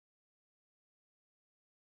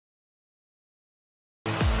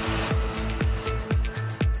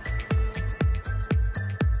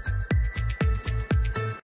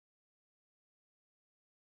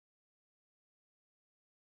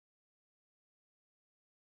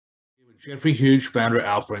With Jeffrey Huge, founder at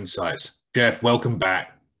Alpha Insights. Jeff, welcome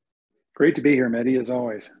back. Great to be here, Mehdi, as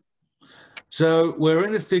always. So we're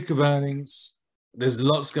in the thick of earnings. There's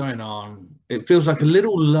lots going on. It feels like a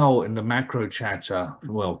little lull in the macro chatter.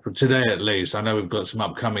 Well, for today at least. I know we've got some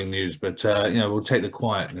upcoming news, but we'll take the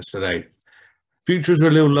quietness today. Futures are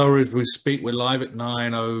a little lower as we speak. We're live at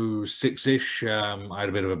 9:06-ish. I had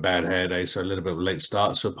a bit of a bad hair day, so a little bit of a late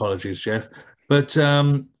start. So apologies, Jeff. But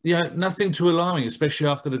nothing too alarming, especially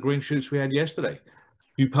after the green shoots we had yesterday.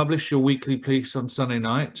 You published your weekly piece on Sunday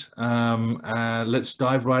night. Let's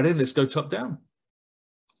dive right in. Let's go top down.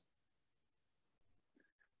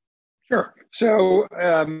 Sure. So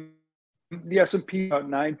the S&P about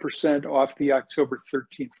 9% off the October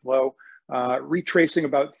 13th low, retracing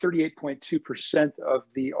about 38.2% of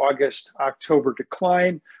the August-October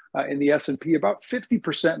decline in the S&P, about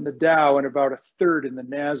 50% in the Dow, and about a third in the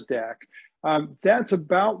NASDAQ. That's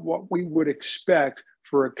about what we would expect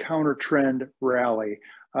for a counter trend rally.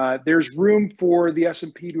 There's room for the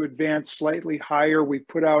S&P to advance slightly higher. We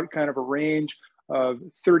put out kind of a range of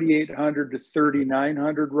 3,800 to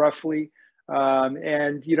 3,900 roughly.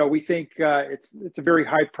 And, we think it's a very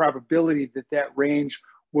high probability that that range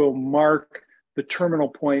will mark the terminal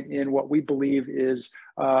point in what we believe is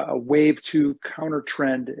a wave two counter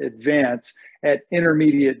trend advance at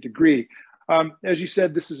intermediate degree. As you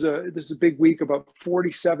said, this is a big week. About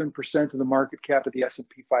 47% of the market cap of the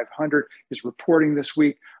S&P 500 is reporting this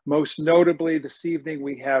week. Most notably, this evening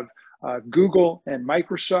we have Google and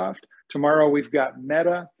Microsoft. Tomorrow we've got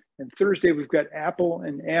Meta, and Thursday we've got Apple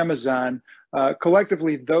and Amazon.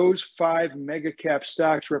 Collectively, those five mega cap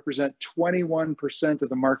stocks represent 21% of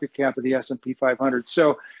the market cap of the S&P 500.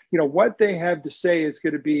 So, what they have to say is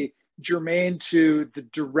going to be germane to the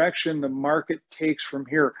direction the market takes from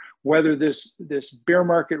here. Whether this bear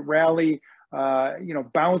market rally,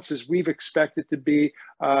 bounce as we've expected to be,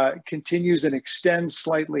 continues and extends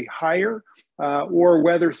slightly higher, or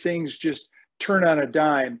whether things just turn on a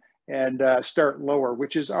dime and start lower,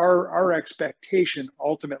 which is our expectation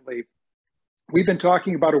ultimately. We've been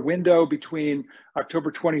talking about a window between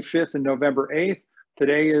October 25th and November 8th.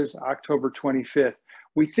 Today is October 25th.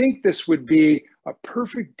 We think this would be a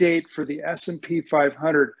perfect date for the S&P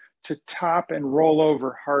 500 to top and roll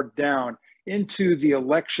over hard down into the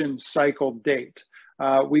election cycle date.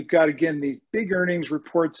 We've got, again, these big earnings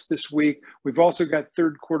reports this week. We've also got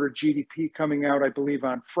third quarter GDP coming out, I believe,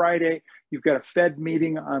 on Friday. You've got a Fed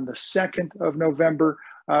meeting on the 2nd of November.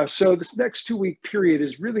 So this next 2-week period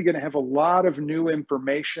is really going to have a lot of new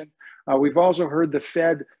information. We've also heard the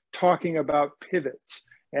Fed talking about pivots.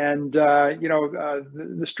 And,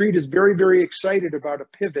 the street is very, very excited about a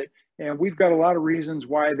pivot. And we've got a lot of reasons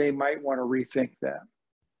why they might want to rethink that.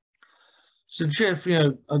 So, Jeff,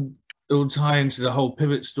 it will tie into the whole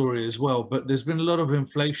pivot story as well. But there's been a lot of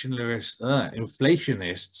inflationists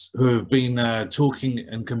who have been talking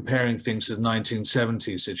and comparing things to the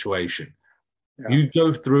 1970s situation. Yeah. You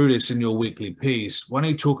go through this in your weekly piece. Why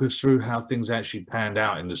don't you talk us through how things actually panned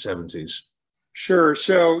out in the 70s? Sure.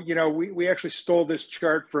 So, we actually stole this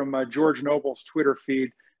chart from George Noble's Twitter feed.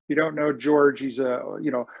 If you don't know George, he's a,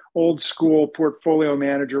 old school portfolio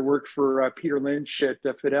manager, worked for Peter Lynch at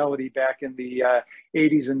Fidelity back in the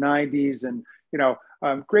 80s and 90s. And,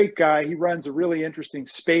 great guy. He runs a really interesting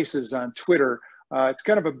Spaces on Twitter. It's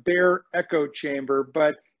kind of a bear echo chamber,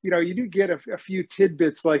 but you do get a few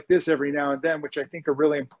tidbits like this every now and then, which I think are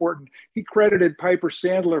really important. He credited Piper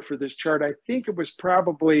Sandler for this chart. I think it was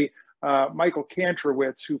probably Michael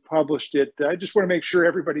Kantrowitz who published it. I just want to make sure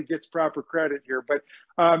everybody gets proper credit here. But,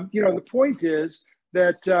 the point is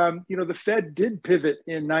that, the Fed did pivot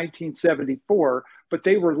in 1974, but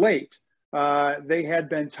they were late. They had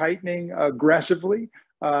been tightening aggressively.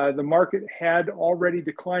 The market had already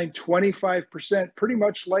declined 25%, pretty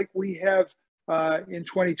much like we have in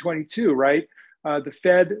 2022, right? The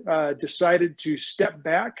Fed decided to step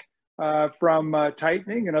back from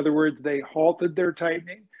tightening. In other words, they halted their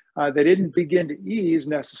tightening. They didn't begin to ease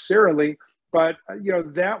necessarily, but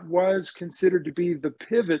that was considered to be the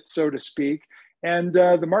pivot, so to speak. And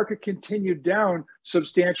the market continued down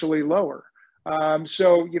substantially lower.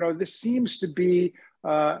 So this seems to be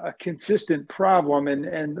a consistent problem,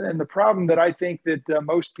 and the problem that I think that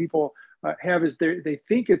most people have is they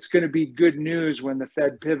think it's going to be good news when the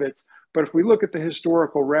Fed pivots. But if we look at the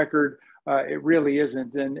historical record, it really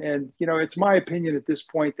isn't. And it's my opinion at this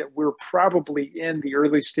point that we're probably in the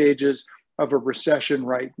early stages of a recession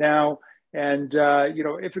right now. And,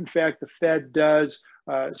 if in fact the Fed does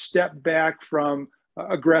step back from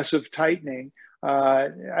aggressive tightening,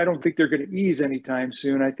 I don't think they're going to ease anytime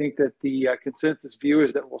soon. I think that the consensus view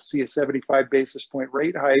is that we'll see a 75 basis point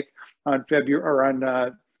rate hike on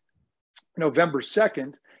November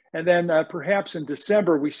 2nd. And then perhaps in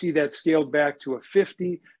December, we see that scaled back to a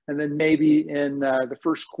 50. And then maybe in the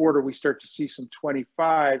first quarter, we start to see some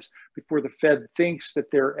 25s before the Fed thinks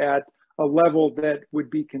that they're at a level that would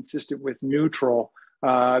be consistent with neutral.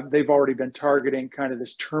 They've already been targeting kind of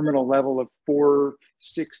this terminal level of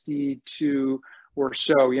 462 or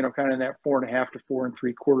so, you know, kind of in that 4.5 to 4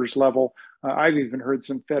 3/4 level. I've even heard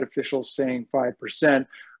some Fed officials saying 5%.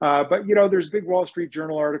 But, you know, there's a big Wall Street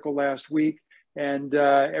Journal article last week, and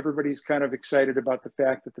everybody's kind of excited about the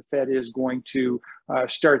fact that the Fed is going to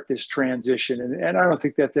start this transition. And I don't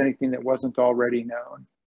think that's anything that wasn't already known.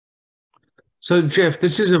 So, Jeff,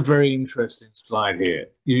 this is a very interesting slide here.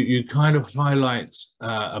 You kind of highlight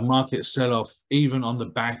a market sell-off even on the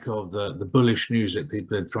back of the bullish news that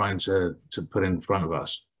people are trying to put in front of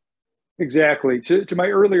us. Exactly. To my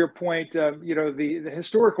earlier point, you know, the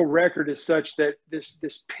historical record is such that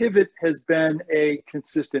this pivot has been a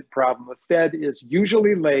consistent problem. The Fed is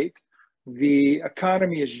usually late. The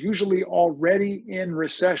economy is usually already in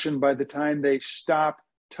recession by the time they stop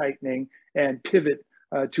tightening and pivot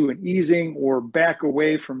to an easing or back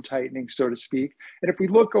away from tightening, so to speak. And if we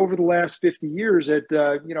look over the last 50 years at,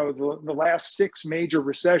 you know, the last 6 major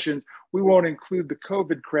recessions, we won't include the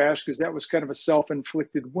COVID crash because that was kind of a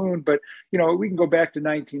self-inflicted wound. But, you know, we can go back to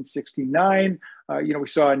 1969. You know, we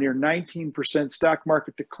saw a near 19% stock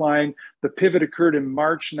market decline. The pivot occurred in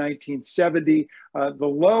March 1970. The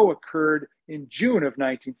low occurred in June of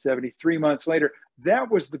 1970, 3 months later.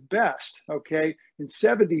 That was the best, okay? In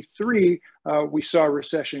 73, we saw a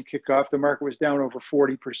recession kick off. The market was down over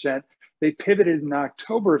 40%. They pivoted in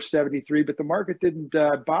October of 73, but the market didn't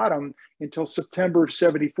bottom until September of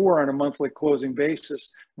 74 on a monthly closing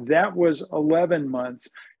basis. That was 11 months.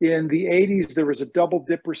 In the 80s, there was a double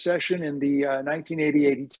dip recession in the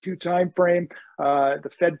 1980-82 timeframe.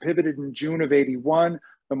 The Fed pivoted in June of 81.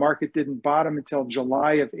 The market didn't bottom until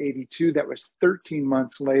July of 82. That was 13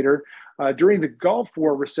 months later. During the Gulf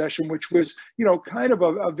War recession, which was, you know, kind of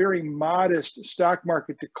a very modest stock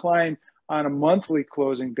market decline on a monthly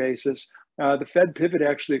closing basis, the Fed pivot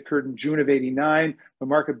actually occurred in June of 89. The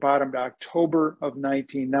market bottomed October of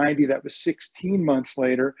 1990. That was 16 months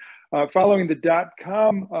later. Following the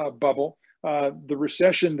dot-com bubble, the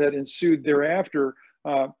recession that ensued thereafter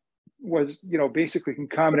was, you know, basically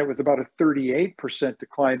concomitant with about a 38%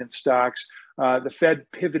 decline in stocks. The Fed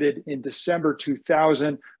pivoted in December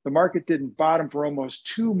 2000. The market didn't bottom for almost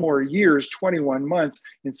 2 more years, 21 months,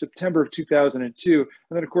 in September of 2002. And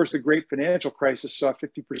then, of course, the great financial crisis saw a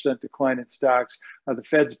 50% decline in stocks. The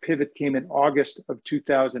Fed's pivot came in August of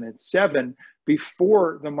 2007,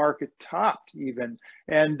 before the market topped even.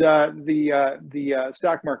 And the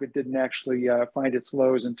stock market didn't actually find its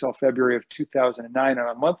lows until February of 2009 on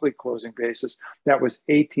a monthly closing basis. That was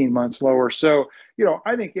 18 months lower. So, you know,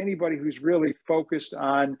 I think anybody who's really focused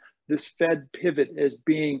on this Fed pivot as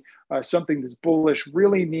being something that's bullish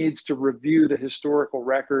really needs to review the historical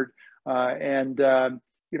record.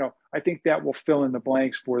 You know, I think that will fill in the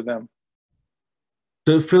blanks for them.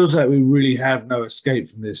 So it feels like we really have no escape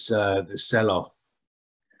from this sell-off.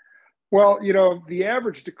 Well, you know, the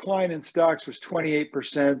average decline in stocks was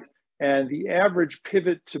 28%, and the average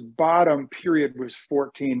pivot to bottom period was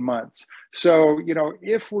 14 months. So, you know,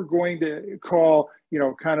 if we're going to call, you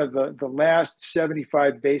know, kind of the last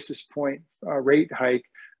 75 basis point rate hike,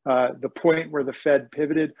 the point where the Fed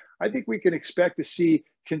pivoted, I think we can expect to see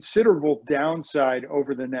considerable downside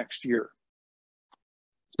over the next year.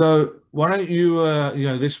 So why don't you, you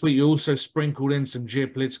know, this week you also sprinkled in some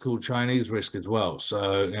geopolitical Chinese risk as well.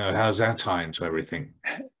 So, you know, how's that tie into everything?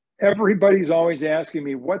 Everybody's always asking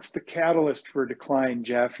me, what's the catalyst for decline,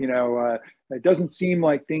 Jeff? You know, it doesn't seem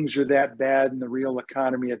like things are that bad in the real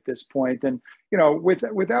economy at this point. And, you know,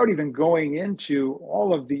 without even going into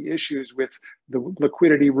all of the issues with the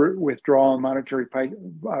liquidity withdrawal and monetary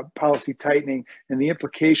policy tightening and the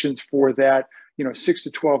implications for that, you know, 6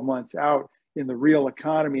 to 12 months out in the real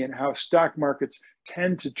economy and how stock markets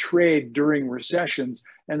tend to trade during recessions,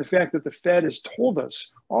 and the fact that the Fed has told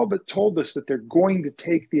us, all but told us, that they're going to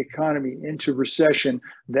take the economy into recession.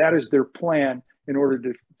 That is their plan in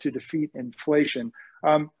order to defeat inflation.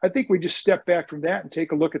 I think we just step back from that and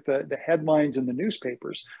take a look at the headlines in the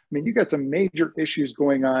newspapers. I mean, you got some major issues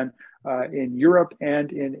going on in Europe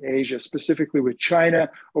and in Asia, specifically with China.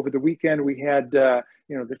 Over the weekend, we had,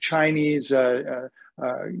 you know, the Chinese,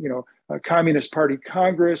 Communist Party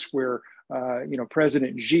Congress, where you know,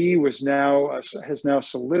 President Xi has now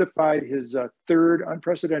solidified his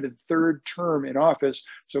unprecedented third term in office.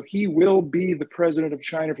 So he will be the president of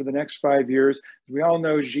China for the next 5 years. We all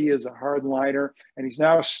know Xi is a hardliner, and he's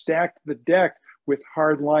now stacked the deck with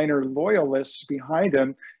hardliner loyalists behind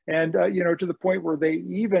him, and to the point where they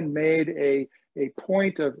even made a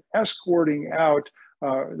point of escorting out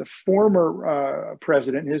the former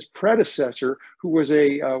president, his predecessor, who was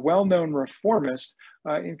a well-known reformist,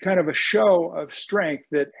 in kind of a show of strength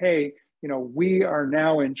that, hey, we are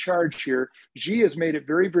now in charge here. Xi has made it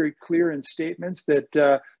very, very clear in statements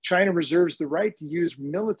that China reserves the right to use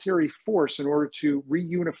military force in order to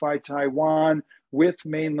reunify Taiwan with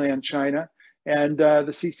mainland China. And the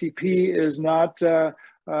CCP is not, they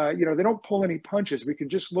don't pull any punches. We can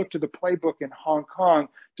just look to the playbook in Hong Kong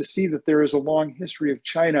to see that there is a long history of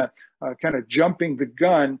China kind of jumping the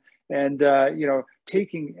gun and,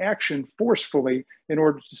 taking action forcefully in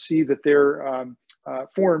order to see that their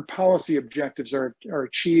foreign policy objectives are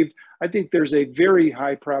achieved. I think there's a very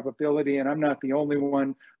high probability, and I'm not the only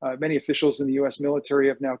one, many officials in the US military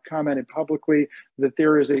have now commented publicly that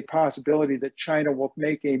there is a possibility that China will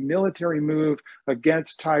make a military move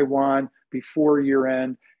against Taiwan before year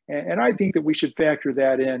end. And I think that we should factor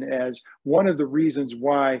that in as one of the reasons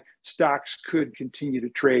why stocks could continue to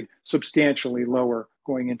trade substantially lower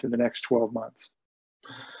going into the next 12 months.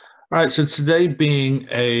 All right, so today being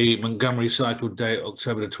a Montgomery cycle day,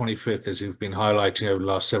 October the 25th, as you've been highlighting over the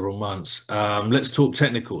last several months, let's talk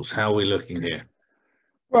technicals. How are we looking here?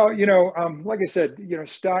 Well, like I said,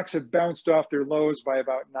 stocks have bounced off their lows by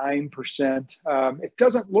about 9%. It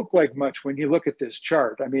doesn't look like much when you look at this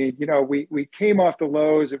chart. I mean, we came off the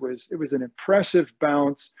lows. It was an impressive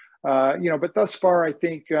bounce. But thus far, I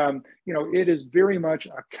think, it is very much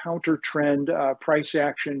a counter trend price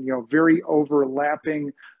action, very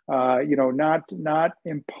overlapping, not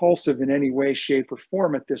impulsive in any way, shape, or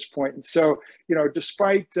form at this point. And so,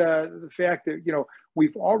 despite the fact that,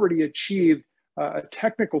 we've already achieved a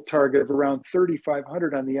technical target of around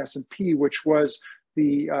 3,500 on the S&P, which was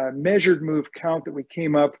the measured move count that we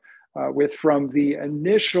came up with from the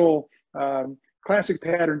initial classic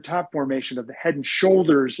pattern top formation of the head and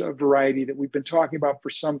shoulders variety that we've been talking about for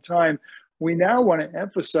some time. We now want to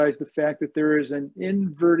emphasize the fact that there is an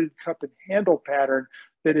inverted cup and handle pattern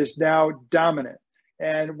that is now dominant.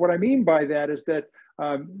 And what I mean by that is that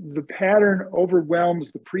the pattern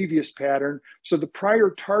overwhelms the previous pattern. So the prior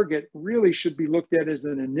target really should be looked at as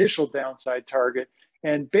an initial downside target.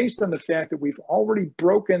 And based on the fact that we've already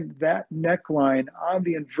broken that neckline on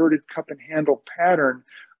the inverted cup and handle pattern,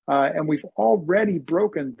 and we've already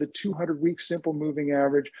broken the 200-week simple moving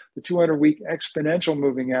average, the 200-week exponential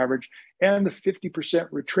moving average, and the 50%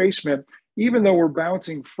 retracement, even though we're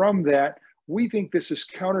bouncing from that, we think this is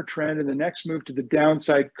counter trend, and the next move to the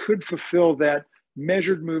downside could fulfill that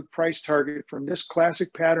measured move price target from this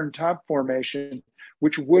classic pattern top formation,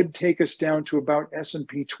 which would take us down to about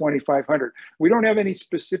S&P 2,500. We don't have any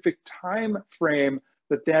specific time frame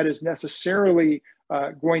that is necessarily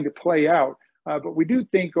going to play out, but we do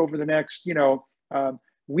think over the next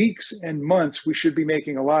weeks and months we should be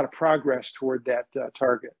making a lot of progress toward that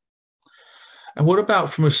target. And what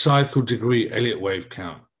about from a cycle degree Elliott wave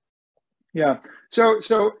count? Yeah. So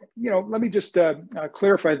let me just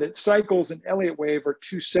clarify that cycles and Elliott wave are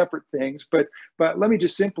two separate things, but let me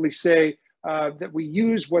just simply say that we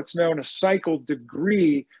use what's known a cycle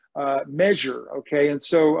degree measure. Okay. And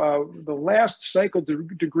so the last cycle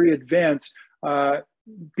degree advance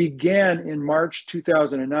began in March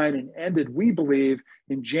 2009 and ended, we believe,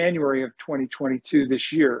 in January of 2022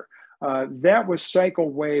 this year. That was cycle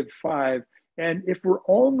wave 5. And if we're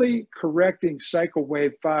only correcting cycle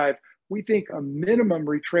wave 5, we think a minimum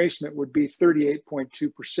retracement would be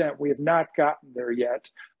 38.2%. We have not gotten there yet.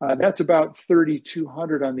 That's about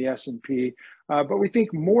 3,200 on the S&P. But we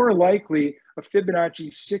think more likely a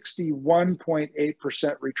Fibonacci 61.8%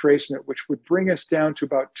 retracement, which would bring us down to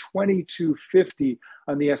about 2,250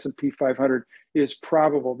 on the S&P 500, is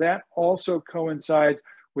probable. That also coincides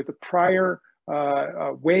with the prior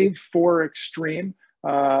wave 4 extreme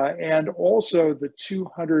and also the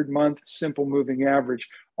 200-month simple moving average.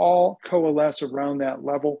 All coalesce around that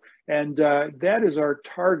level. And that is our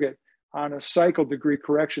target on a cycle degree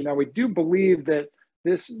correction. Now, we do believe that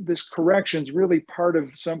this correction is really part of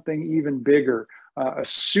something even bigger, a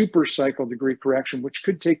super cycle degree correction, which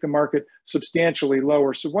could take the market substantially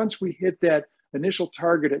lower. So once we hit that initial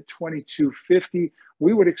target at 2250,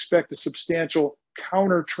 we would expect a substantial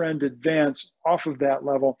counter trend advance off of that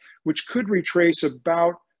level, which could retrace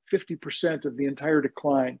about 50% of the entire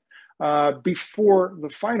decline before the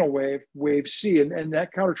final wave, wave C, and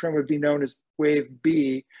that counter trend would be known as wave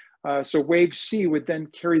B. So wave C would then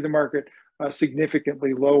carry the market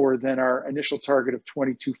significantly lower than our initial target of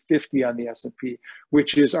 2250 on the S&P,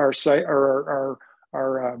 which is our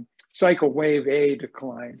cycle wave A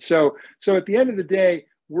decline. So at the end of the day,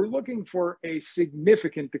 we're looking for a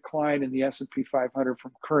significant decline in the S&P 500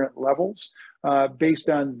 from current levels based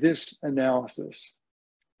on this analysis.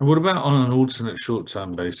 And what about on an alternate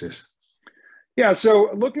short-term basis? Yeah, so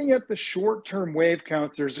looking at the short-term wave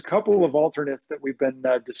counts, there's a couple of alternates that we've been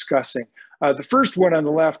discussing. The first one on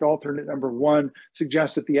the left, alternate number 1,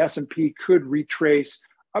 suggests that the S&P could retrace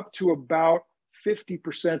up to about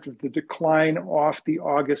 50% of the decline off the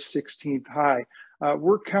August 16th high.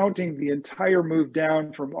 We're counting the entire move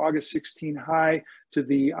down from August 16 high to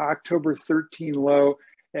the October 13 low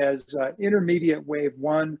as intermediate wave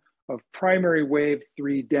 1 of primary wave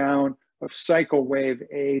 3 down of cycle wave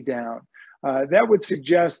A down. That would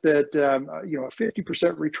suggest that a 50%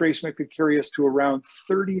 retracement could carry us to around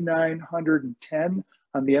 3,910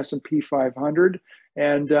 on the S&P 500,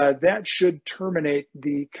 and that should terminate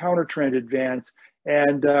the counter trend advance.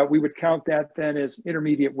 And we would count that then as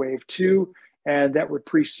intermediate wave 2, and that would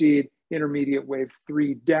precede intermediate wave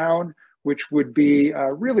 3 down, which would be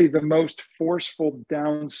really the most forceful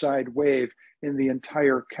downside wave in the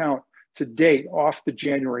entire count to date off the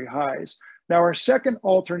January highs. Now, our second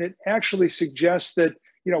alternate actually suggests that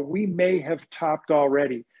we may have topped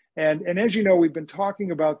already, and as you know, we've been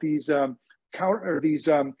talking about these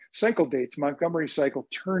cycle dates, Montgomery cycle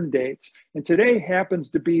turn dates, and today happens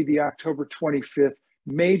to be the October 25th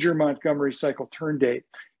major Montgomery cycle turn date.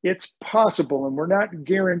 It's possible, and we're not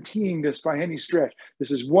guaranteeing this by any stretch.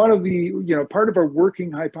 This is one of the part of our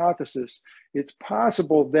working hypothesis. It's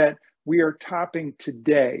possible that we are topping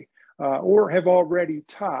today, or have already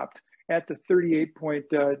topped at the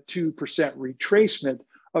 38.2% retracement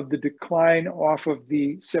of the decline off of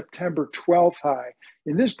the September 12th high.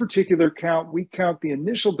 In this particular count, we count the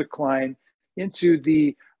initial decline into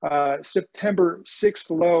the September 6th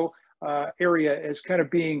low area as kind of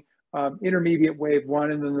being intermediate wave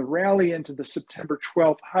 1, and then the rally into the September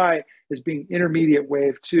 12th high as being intermediate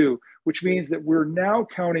wave 2, which means that we're now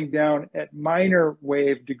counting down at minor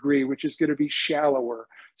wave degree, which is going to be shallower.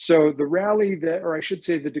 So the rally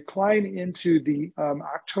the decline into the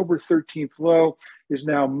October 13th low is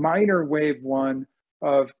now minor wave 1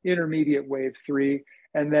 of intermediate wave 3,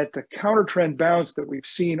 and that the counter trend bounce that we've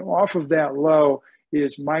seen off of that low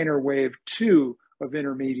is minor wave 2 of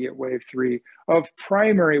intermediate wave 3 of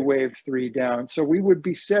primary wave 3 down. So we would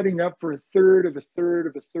be setting up for a third of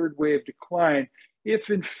a third wave decline if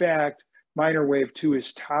in fact minor wave 2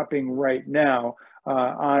 is topping right now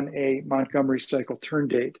on a Montgomery cycle turn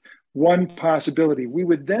date. One possibility. We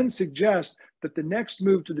would then suggest that the next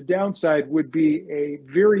move to the downside would be a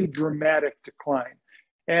very dramatic decline.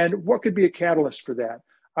 And what could be a catalyst for that?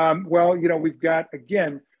 We've got,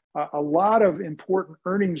 again, a lot of important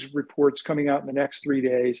earnings reports coming out in the next 3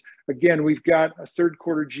 days. Again, we've got a third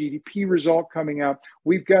quarter GDP result coming out.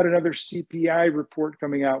 We've got another CPI report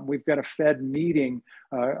coming out. We've got a Fed meeting,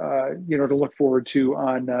 to look forward to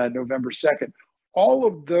on November 2nd. All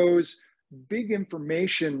of those big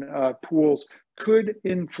information pools could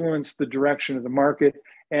influence the direction of the market.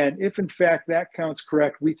 And if in fact that counts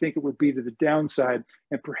correct, we think it would be to the downside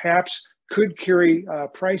and perhaps could carry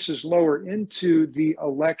prices lower into the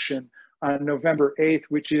election on November 8th,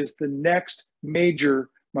 which is the next major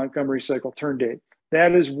Montgomery cycle turn date.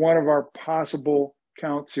 That is one of our possible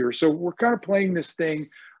counts here. So we're kind of playing this thing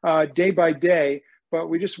day by day, but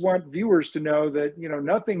we just want viewers to know that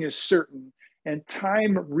nothing is certain, and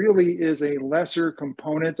time really is a lesser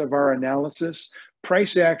component of our analysis.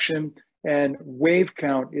 Price action and wave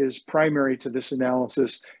count is primary to this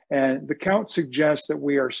analysis. And the count suggests that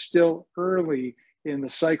we are still early in the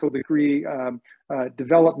cycle degree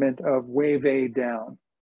development of wave A down.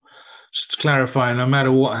 Just to clarify, no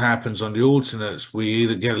matter what happens on the alternates, we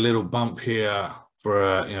either get a little bump here for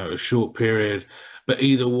a short period, but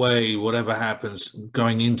either way, whatever happens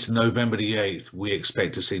going into November the 8th, we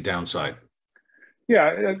expect to see downside.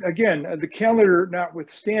 Yeah, again, the calendar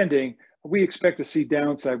notwithstanding, we expect to see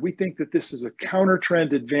downside. We think that this is a counter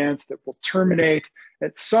trend advance that will terminate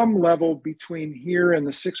at some level between here and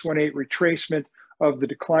the 618 retracement of the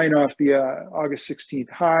decline off the August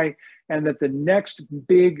 16th high, and that the next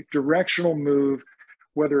big directional move,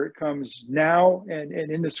 whether it comes now and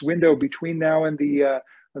in this window between now and the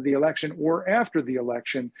election or after the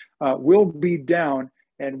election, will be down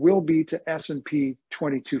and will be to S&P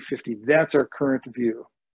 2250. That's our current view.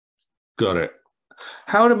 Got it.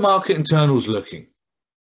 How are the market internals looking?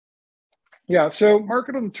 Yeah, so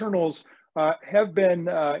market internals have been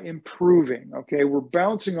improving. Okay, we're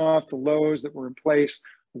bouncing off the lows that were in place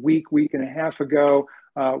a week and a half ago.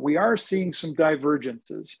 We are seeing some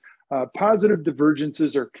divergences. Positive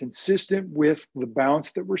divergences are consistent with the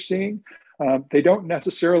bounce that we're seeing. They don't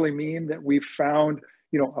necessarily mean that we've found,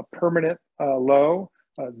 a permanent low.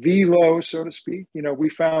 the low, so to speak. We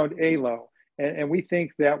found a low, and we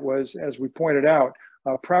think that was, as we pointed out,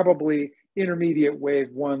 probably intermediate wave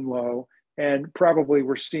one low, and probably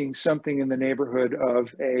we're seeing something in the neighborhood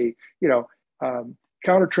of a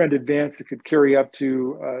counter trend advance that could carry up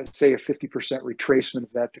to say a 50% retracement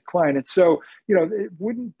of that decline. And so it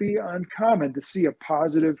wouldn't be uncommon to see a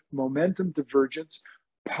positive momentum divergence,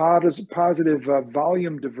 positive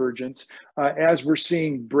volume divergence as we're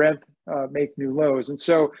seeing Brent make new lows. And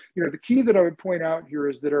so the key that I would point out here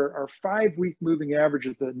is that our 5-week moving average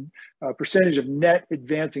of the percentage of net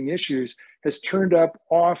advancing issues has turned up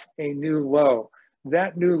off a new low.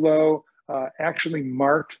 That new low actually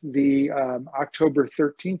marked the October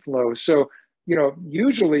 13th low. So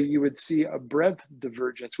usually you would see a breadth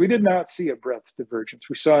divergence. We did not see a breadth divergence.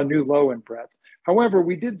 We saw a new low in breadth. However,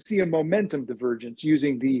 we did see a momentum divergence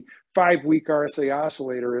using the 5-week RSI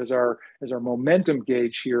oscillator as our momentum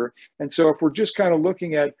gauge here. And so if we're just kind of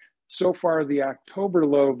looking at so far the October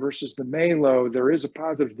low versus the May low, there is a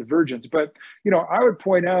positive divergence. But I would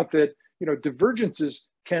point out that divergences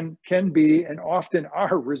can be and often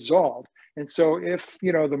are resolved. And so if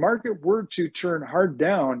the market were to turn hard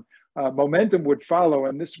down, momentum would follow,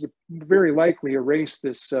 and this would very likely erase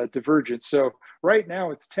this divergence. So right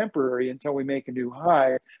now it's temporary until we make a new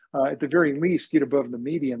high, at the very least get above the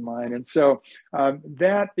median line. And so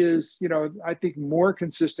that is, I think more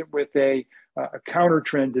consistent with a counter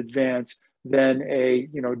trend advance than a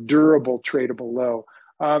durable tradable low.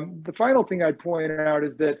 The final thing I'd point out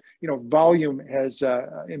is that volume has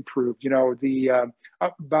improved. The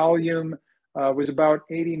volume was about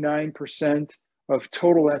 89% of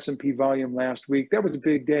total S&P volume last week. That was a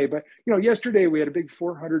big day, but yesterday we had a big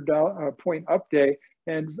 400 point up day,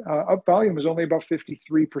 and up volume was only about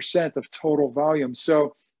 53% of total volume.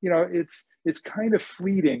 So it's kind of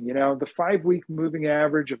fleeting. The 5-week moving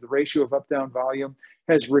average of the ratio of up down volume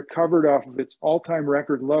has recovered off of its all-time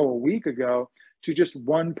record low a week ago to just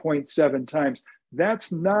 1.7 times.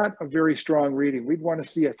 That's not a very strong reading. We'd want to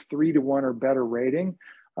see a 3-to-1 or better rating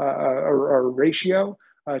or ratio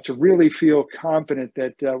to really feel confident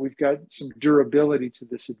that we've got some durability to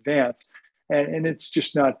this advance. And it's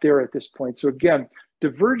just not there at this point. So again,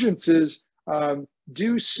 divergences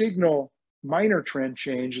do signal minor trend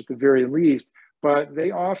change at the very least, but they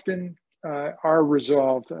often are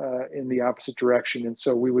resolved in the opposite direction. And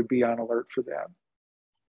so we would be on alert for that.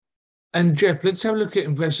 And Jeff, let's have a look at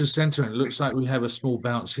investor sentiment. It looks like we have a small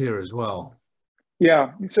bounce here as well.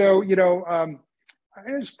 Yeah. So,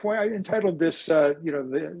 I entitled this,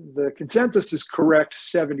 the consensus is correct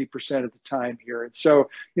 70% of the time here. And so,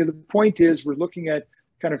 the point is we're looking at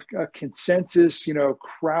kind of a consensus,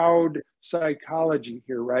 crowd psychology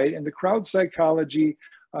here, right? And the crowd psychology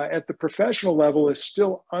at the professional level is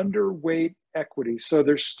still underweight equity. So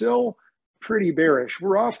they're still pretty bearish.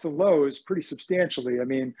 We're off the lows pretty substantially. I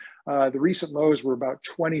mean, the recent lows were about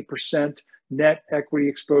 20% net equity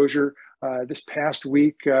exposure. This past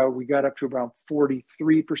week, we got up to about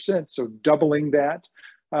 43%, so doubling that.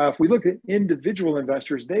 If we look at individual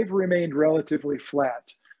investors, they've remained relatively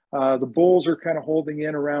flat. The bulls are kind of holding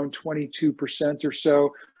in around 22% or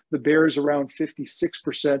so. The bears around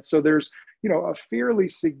 56%. So there's, a fairly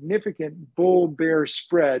significant bull-bear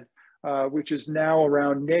spread, which is now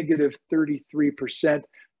around negative 33%.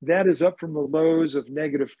 That is up from the lows of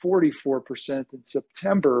negative 44% in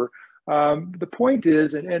September. The point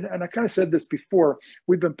is, and I kind of said this before,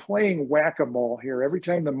 we've been playing whack-a-mole here. Every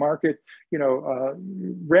time the market,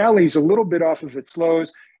 rallies a little bit off of its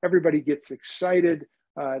lows, everybody gets excited.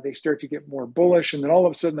 They start to get more bullish, and then all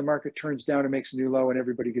of a sudden the market turns down and makes a new low, and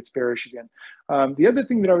everybody gets bearish again. The other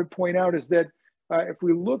thing that I would point out is that if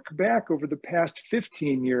we look back over the past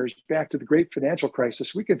 15 years, back to the great financial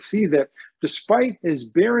crisis, we can see that despite as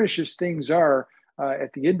bearish as things are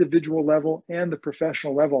at the individual level and the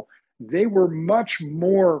professional level, they were much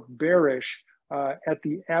more bearish at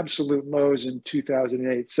the absolute lows in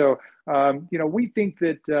 2008. So, we think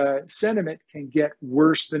that sentiment can get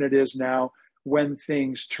worse than it is now when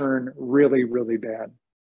things turn really, really bad.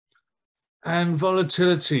 And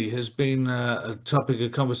volatility has been a topic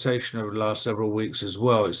of conversation over the last several weeks as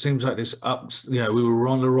well. It seems like this ups, we were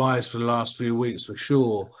on the rise for the last few weeks for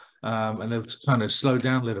sure, and they've kind of slowed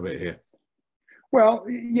down a little bit here. Well,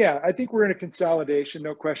 yeah, I think we're in a consolidation,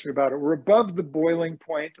 no question about it. We're above the boiling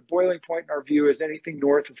point. The boiling point in our view is anything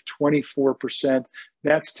north of 24%.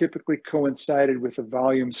 That's typically coincided with a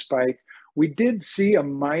volume spike. We did see a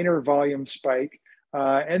minor volume spike.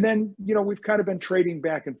 And then, we've kind of been trading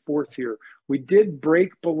back and forth here. We did break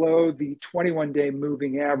below the 21-day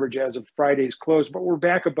moving average as of Friday's close, but we're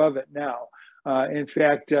back above it now. In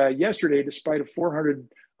fact, yesterday, despite a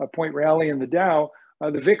 400-point rally in the Dow,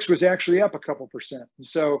 the VIX was actually up a couple percent. And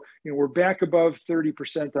so, we're back above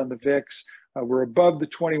 30% on the VIX. We're above the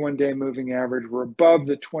 21-day moving average. We're above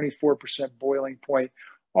the 24% boiling point.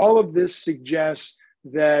 All of this suggests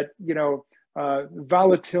that,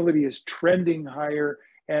 volatility is trending higher.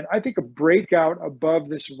 And I think a breakout above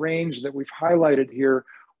this range that we've highlighted here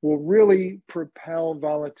will really propel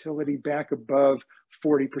volatility back above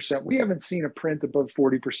 40%. We haven't seen a print above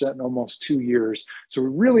 40% in almost 2 years. So we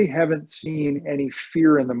really haven't seen any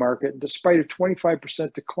fear in the market. Despite a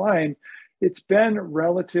 25% decline, it's been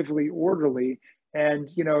relatively orderly. And,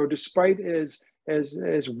 despite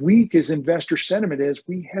as weak as investor sentiment is,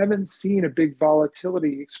 we haven't seen a big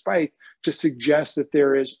volatility spike to suggest that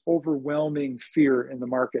there is overwhelming fear in the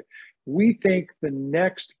market. We think the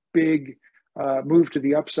next big move to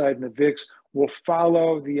the upside in the VIX will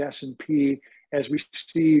follow the S&P as we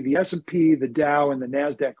see the S&P, the Dow, and the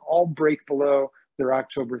NASDAQ all break below their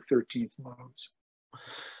October 13th lows.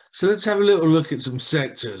 So let's have a little look at some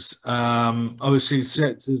sectors. Obviously,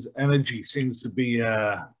 sectors, energy seems to be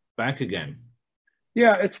back again.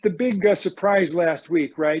 Yeah, it's the big surprise last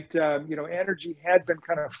week, right? Energy had been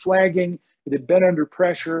kind of flagging. It had been under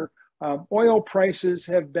pressure. Oil prices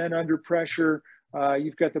have been under pressure.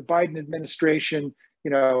 You've got the Biden administration,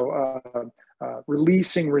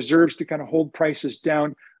 releasing reserves to kind of hold prices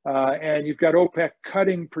down. And you've got OPEC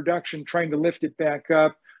cutting production, trying to lift it back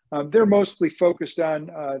up. They're mostly focused on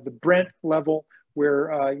the Brent level,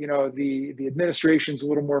 where the administration's a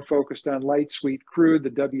little more focused on light sweet crude, the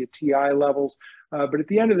WTI levels. But at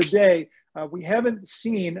the end of the day, we haven't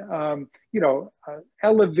seen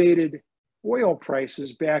elevated oil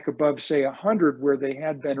prices back above, say, 100, where they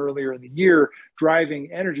had been earlier in the year,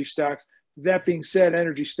 driving energy stocks. That being said,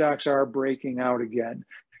 energy stocks are breaking out again,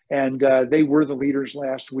 and they were the leaders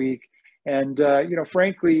last week. And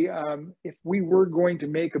frankly, if we were going to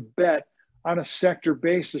make a bet on a sector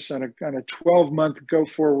basis, on a 12-month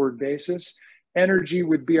go-forward basis, energy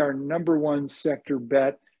would be our number one sector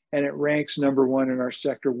bet, and it ranks number one in our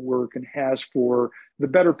sector work and has for the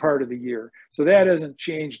better part of the year. So that hasn't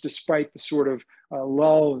changed despite the sort of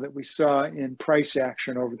lull that we saw in price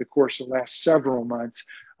action over the course of the last several months.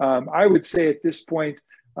 I would say at this point,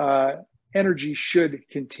 energy should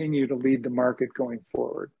continue to lead the market going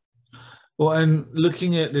forward. Well, and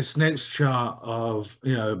looking at this next chart of,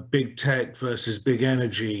 big tech versus big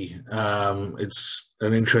energy, it's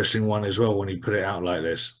an interesting one as well when you put it out like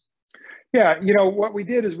this. Yeah, what we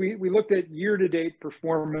did is we looked at year-to-date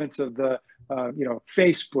performance of the,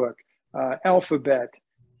 Facebook, Alphabet,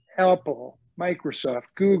 Apple, Microsoft,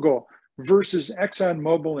 Google versus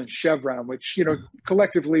ExxonMobil and Chevron, which,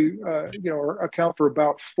 collectively, account for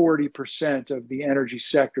about 40% of the energy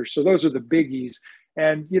sector. So those are the biggies.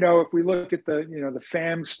 And, if we look at the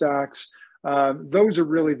FAM stocks, those are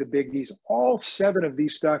really the biggies. All 7 of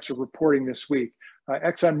these stocks are reporting this week.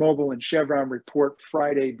 ExxonMobil and Chevron report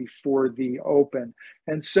Friday before the open.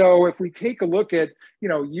 And so if we take a look at,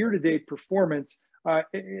 year-to-date performance,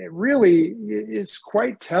 it really is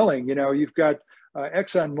quite telling. You've got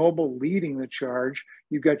ExxonMobil leading the charge.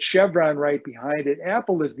 You've got Chevron right behind it.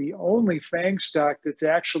 Apple is the only FANG stock that's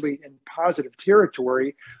actually in positive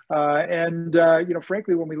territory.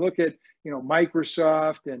 Frankly, when we look at,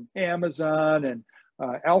 Microsoft and Amazon and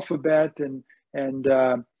Alphabet and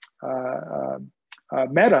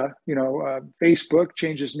Meta, Facebook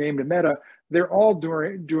changed its name to Meta, they're all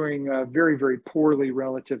doing very, very poorly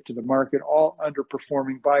relative to the market, all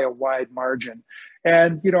underperforming by a wide margin.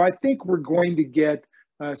 And, I think we're going to get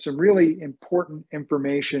some really important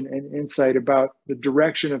information and insight about the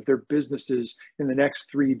direction of their businesses in the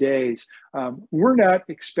next 3 days. We're not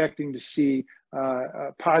expecting to see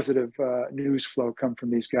positive news flow come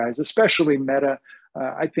from these guys, especially Meta.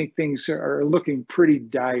 I think things are looking pretty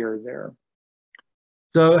dire there.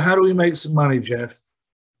 So how do we make some money, Jeff?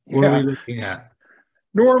 What are we looking at?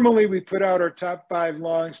 Normally, we put out our top 5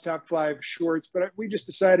 longs, top 5 shorts, but we just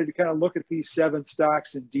decided to kind of look at these 7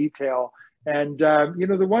 stocks in detail. And,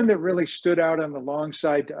 the one that really stood out on the long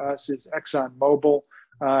side to us is ExxonMobil.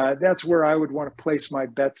 That's where I would want to place my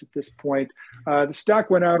bets at this point. The stock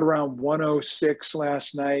went out around 106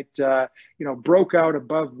 last night, broke out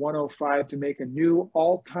above 105 to make a new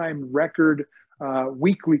all-time record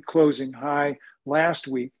weekly closing high last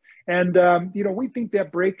week. And, we think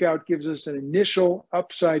that breakout gives us an initial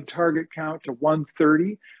upside target count to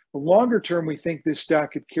 130. The longer term, we think this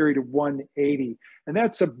stock could carry to 180. And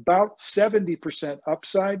that's about 70%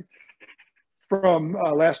 upside from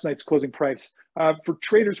last night's closing price. For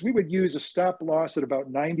traders, we would use a stop loss at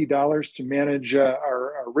about $90 to manage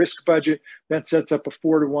our risk budget. That sets up a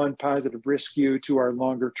 4-to-1 positive risk skew to our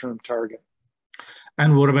longer term target.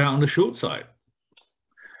 And what about on the short side?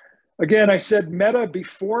 Again, I said Meta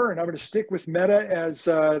before, and I'm going to stick with Meta as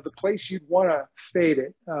the place you'd want to fade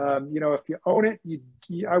it. If you own it,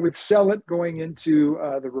 I would sell it going into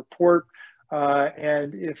the report.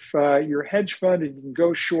 And if you're a hedge fund and you can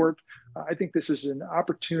go short, I think this is an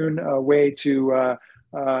opportune way to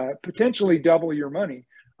potentially double your money.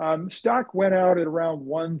 Stock went out at around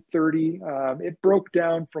 130. It broke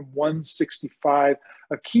down from 165,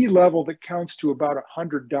 a key level that counts to about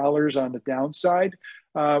 $100 on the downside.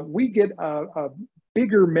 We get a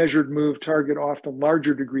bigger measured move target off the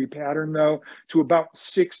larger degree pattern, though, to about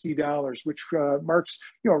 $60, which marks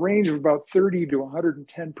a range of about 30 to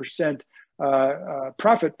 110%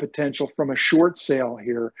 profit potential from a short sale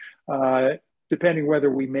here, depending whether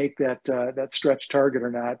we make that stretch target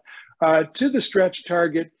or not. To the stretch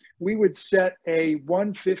target, we would set a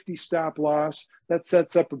 150 stop loss. That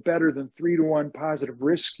sets up a better than 3-to-1 positive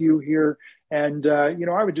risk skew here. And,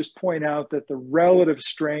 I would just point out that the relative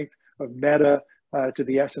strength of Meta to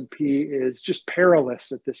the S&P is just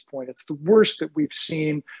perilous at this point. It's the worst that we've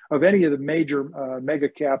seen of any of the major mega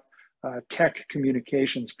cap tech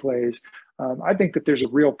communications plays. I think that there's a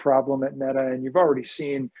real problem at Meta, and you've already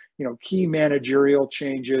seen, key managerial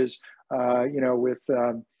changes, with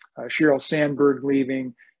Sheryl Sandberg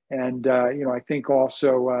leaving, and I think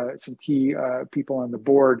also some key people on the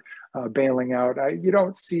board bailing out. You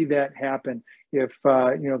don't see that happen if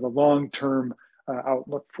the long-term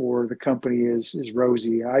outlook for the company is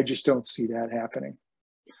rosy. I just don't see that happening.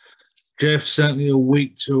 Jeff, certainly a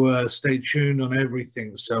week to stay tuned on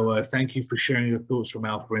everything. So thank you for sharing your thoughts from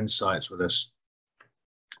Alpha Insights with us.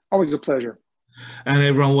 Always a pleasure. And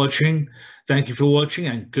everyone watching, thank you for watching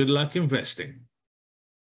and good luck investing.